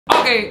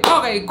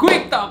Okay,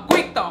 kwiktok.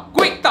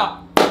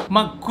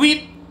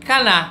 Mag-quit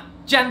ka na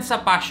dyan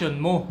sa passion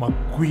mo.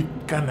 Mag-quit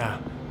ka na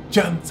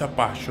dyan sa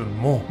passion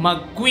mo.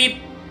 Mag-quit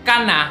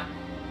ka na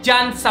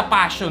dyan sa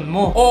passion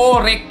mo. Oo,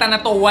 rekta na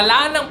to.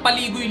 Wala nang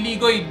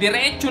paligoy-ligoy.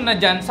 Diretso na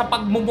dyan sa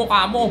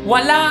pagmumukha mo.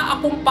 Wala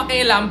akong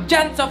pakialam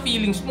dyan sa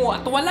feelings mo.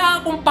 At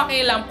wala akong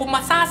pakialam kung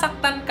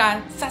masasaktan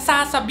ka sa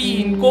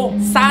sasabihin ko.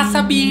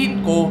 Sasabihin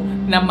ko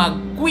na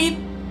mag-quit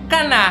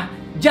ka na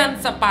dyan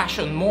sa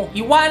passion mo.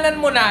 Iwanan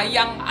mo na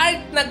yung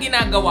art na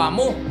ginagawa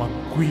mo.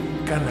 Mag-quit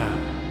ka na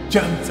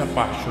dyan sa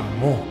passion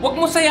mo. Huwag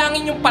mo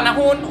sayangin yung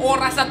panahon,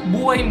 oras at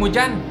buhay mo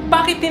dyan.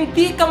 Bakit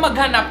hindi ka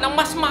maghanap ng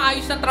mas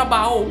maayos na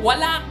trabaho?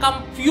 Wala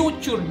kang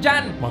future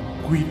dyan.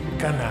 Mag-quit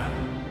ka na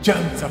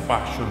dyan sa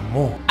passion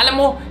mo. Alam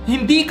mo,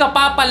 hindi ka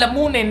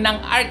papalamunin ng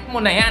art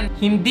mo na yan.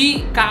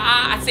 Hindi ka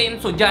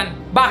aasenso dyan.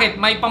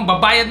 Bakit? May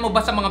pambabayad mo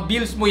ba sa mga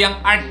bills mo yung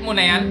art mo na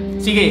yan?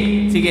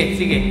 Sige.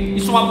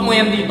 I-swap mo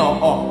yan dito.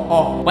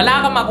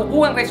 Wala kang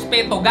makukuhang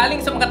respeto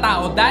galing sa mga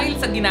tao dahil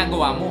sa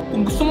ginagawa mo.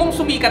 Kung gusto mong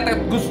sumikat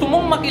at gusto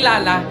mong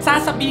makilala,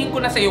 sasabihin ko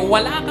na sa'yo,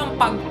 wala kang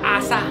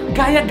pag-asa.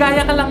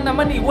 Gaya-gaya ka lang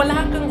naman eh.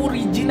 Wala kang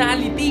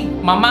originality.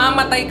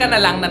 Mamamatay ka na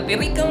lang na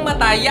tirik ang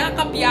mata,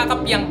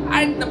 yakap-yakap yung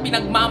art na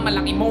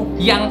pinagmamalaki mo.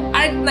 Yang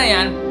art na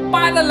yan,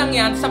 para lang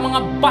yan sa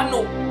mga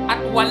bano at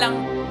walang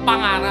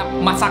pangarap.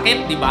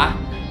 Masakit, di ba?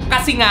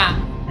 Kasi nga,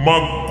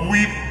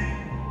 mag-quit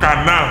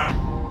ka na.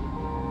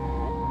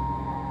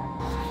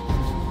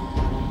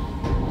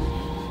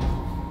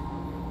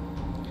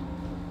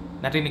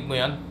 Narinig mo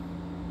yon?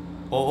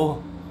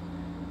 Oo.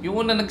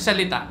 Yung una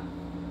nagsalita.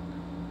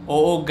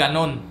 Oo,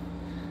 ganon.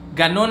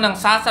 Ganon ang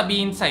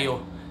sasabihin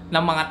sa'yo ng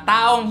mga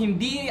taong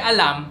hindi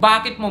alam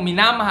bakit mo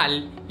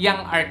minamahal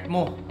yung art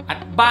mo.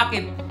 At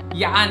bakit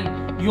yan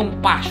yung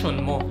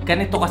passion mo.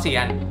 Ganito kasi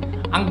yan.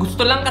 Ang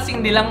gusto lang kasing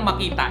nilang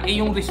makita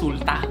ay yung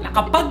resulta. Na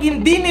kapag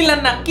hindi nila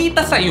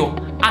nakita sa'yo,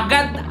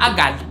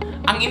 agad-agad,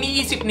 ang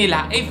iniisip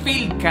nila ay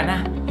failed ka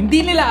na.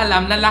 Hindi nila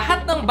alam na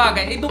lahat ng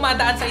bagay ay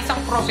dumadaan sa isang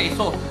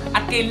proseso.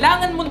 At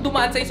kailangan mong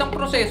dumaan sa isang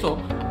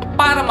proseso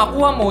para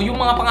makuha mo yung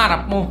mga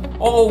pangarap mo.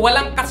 Oo,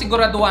 walang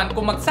kasiguraduhan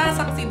kung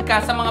magsasaksid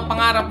ka sa mga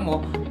pangarap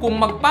mo kung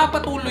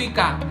magpapatuloy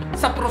ka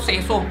sa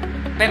proseso.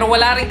 Pero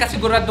wala rin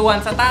kasiguraduhan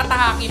sa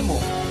tatahakin mo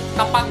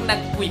kapag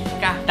nag-quit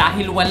ka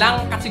dahil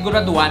walang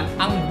kasiguraduhan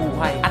ang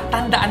buhay. At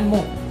tandaan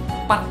mo,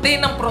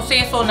 parte ng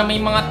proseso na may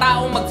mga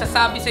taong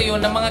magsasabi sa iyo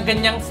ng mga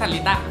ganyang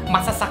salita,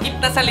 masasakit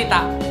na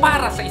salita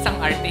para sa isang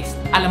artist.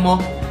 Alam mo,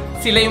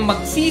 sila yung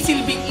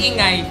magsisilbing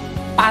ingay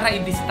para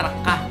i-distract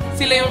ka.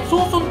 Sila yung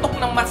susuntok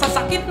ng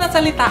masasakit na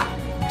salita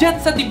dyan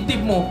sa dibdib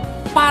mo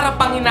para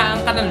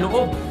panghinaan ka ng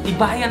loob.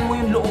 Ibayan mo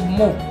yung loob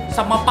mo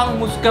sa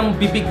mapanghusgang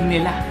bibig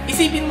nila.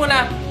 Isipin mo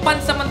na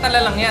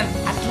pansamantala lang yan.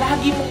 At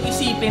lagi mong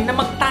isipin na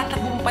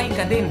magtatagumpay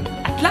ka din.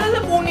 At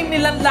lalamunin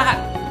nilang lahat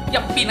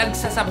yung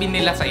pinagsasabi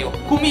nila sa'yo.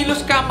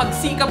 Kumilos ka,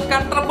 magsikap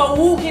ka,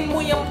 trabahuhin mo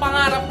yung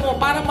pangarap mo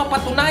para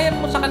mapatunayan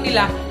mo sa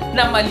kanila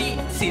na mali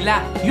sila.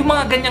 Yung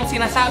mga ganyang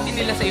sinasabi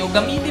nila sa'yo,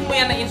 gamitin mo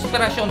yan na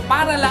inspirasyon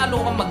para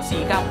lalo kang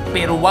magsikap.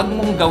 Pero wag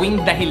mong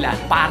gawing dahilan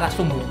para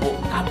sumuko.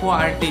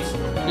 Kapwa artist,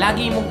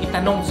 lagi mong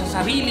itanong sa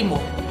sarili mo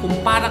kung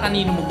para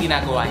kanino mo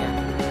ginagawa yan.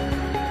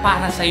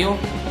 Para sa'yo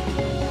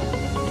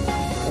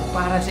o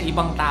para sa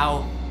ibang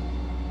tao.